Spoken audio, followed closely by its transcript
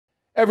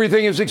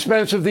Everything is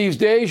expensive these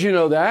days, you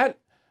know that.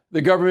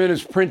 The government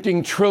is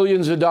printing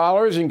trillions of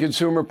dollars and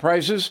consumer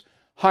prices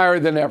higher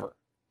than ever.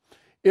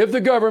 If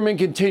the government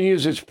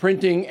continues its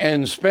printing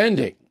and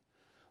spending,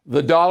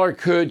 the dollar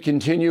could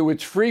continue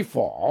its free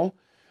fall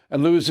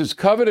and lose its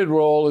coveted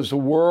role as the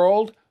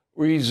world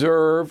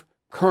reserve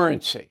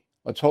currency.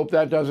 Let's hope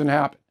that doesn't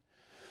happen.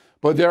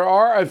 But there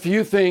are a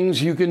few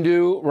things you can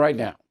do right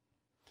now.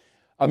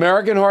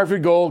 American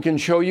Hartford Gold can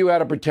show you how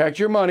to protect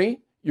your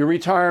money, your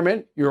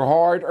retirement, your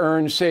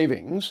hard-earned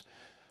savings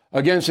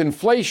against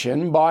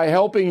inflation by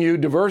helping you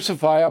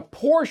diversify a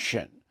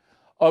portion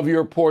of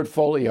your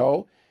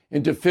portfolio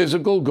into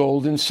physical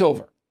gold and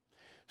silver.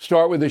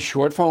 Start with a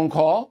short phone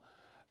call,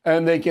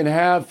 and they can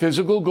have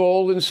physical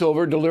gold and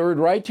silver delivered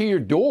right to your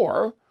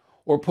door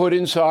or put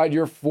inside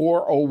your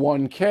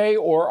 401k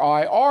or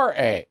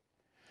IRA.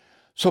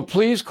 So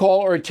please call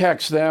or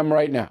text them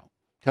right now.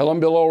 Tell them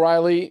Bill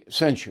O'Reilly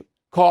sent you.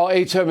 Call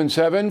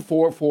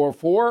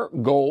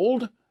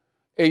 877-444-GOLD,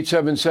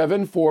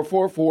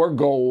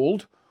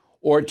 877-444-GOLD,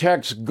 or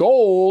text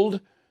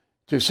GOLD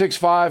to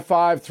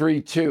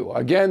 65532.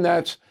 Again,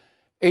 that's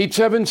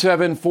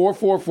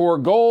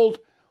 877-444-GOLD,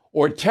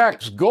 or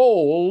text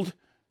GOLD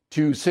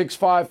to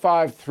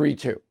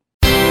 65532.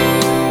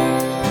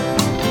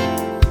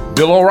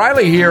 Bill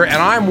O'Reilly here, and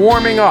I'm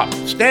warming up.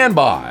 Stand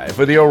by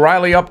for the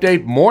O'Reilly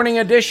Update Morning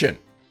Edition.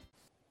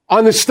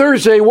 On this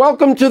Thursday,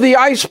 welcome to the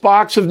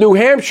icebox of New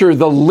Hampshire,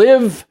 the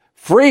live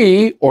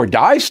free or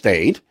die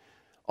state,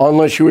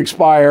 unless you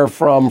expire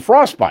from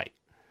frostbite.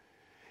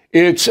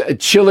 It's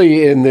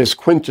chilly in this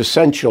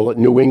quintessential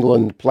New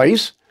England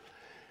place.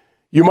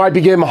 You might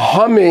begin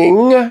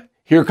humming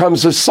Here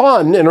Comes the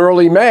Sun in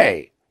early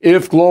May,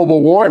 if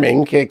global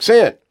warming kicks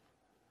in.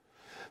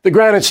 The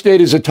Granite State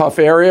is a tough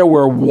area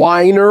where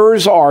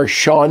whiners are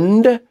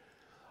shunned,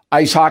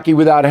 ice hockey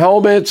without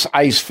helmets,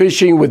 ice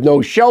fishing with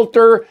no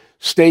shelter,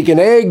 steak and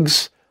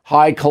eggs,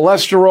 high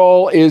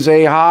cholesterol is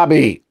a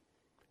hobby.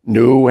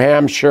 New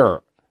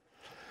Hampshire.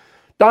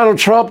 Donald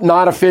Trump,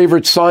 not a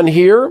favorite son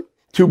here,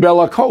 too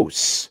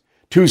bellicose,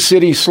 too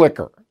city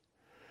slicker.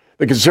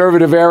 The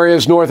conservative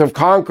areas north of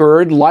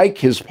Concord like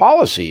his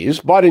policies,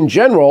 but in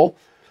general,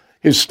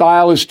 his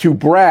style is too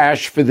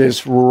brash for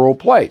this rural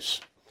place.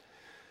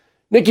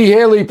 Nikki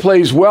Haley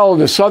plays well in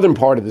the southern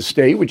part of the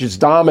state, which is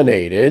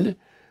dominated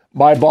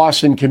by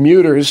Boston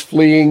commuters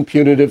fleeing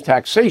punitive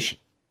taxation.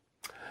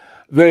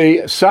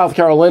 The South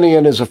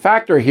Carolinian is a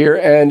factor here,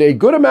 and a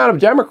good amount of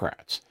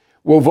Democrats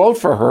will vote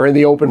for her in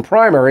the open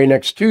primary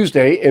next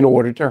Tuesday in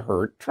order to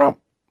hurt Trump.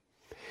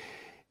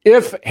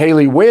 If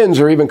Haley wins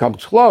or even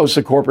comes close,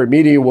 the corporate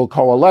media will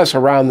coalesce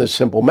around this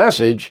simple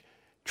message: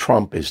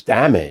 Trump is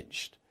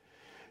damaged.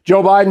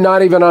 Joe Biden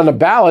not even on the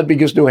ballot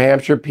because New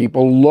Hampshire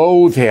people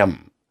loathe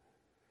him.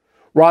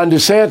 Ron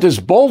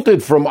DeSantis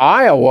bolted from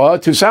Iowa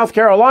to South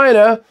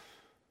Carolina,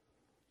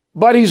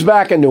 but he's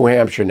back in New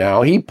Hampshire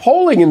now. He's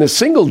polling in the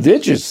single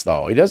digits,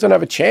 though. He doesn't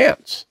have a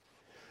chance.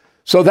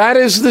 So that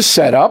is the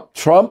setup.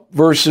 Trump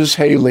versus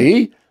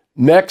Haley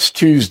next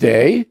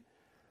Tuesday.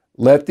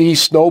 Let the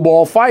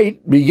snowball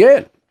fight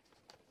begin.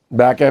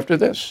 Back after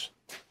this.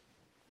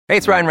 Hey,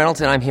 it's Ryan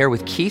Reynolds, and I'm here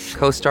with Keith,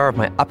 co-star of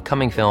my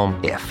upcoming film,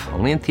 If,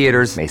 only in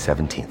theaters May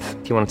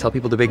 17th. Do you want to tell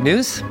people the big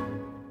news?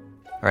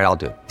 All right, I'll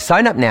do it.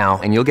 Sign up now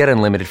and you'll get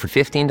unlimited for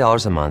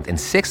 $15 a month and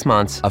 6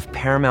 months of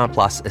Paramount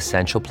Plus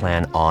Essential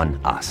Plan on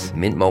us.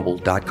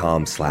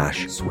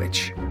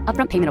 MintMobile.com/switch.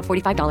 Upfront payment of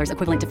 $45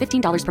 equivalent to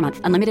 $15 per month.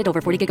 Unlimited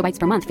over 40 gigabytes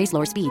per month. Face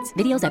lower speeds.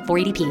 Videos at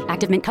 480p.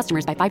 Active Mint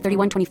customers by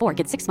 531.24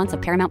 get 6 months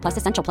of Paramount Plus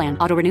Essential Plan.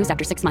 Auto renews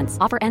after 6 months.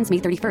 Offer ends May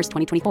 31st,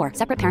 2024.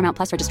 Separate Paramount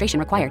Plus registration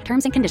required.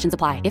 Terms and conditions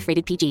apply if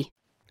rated PG.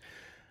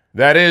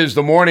 That is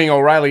the Morning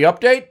O'Reilly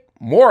Update.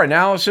 More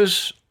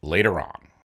analysis later on.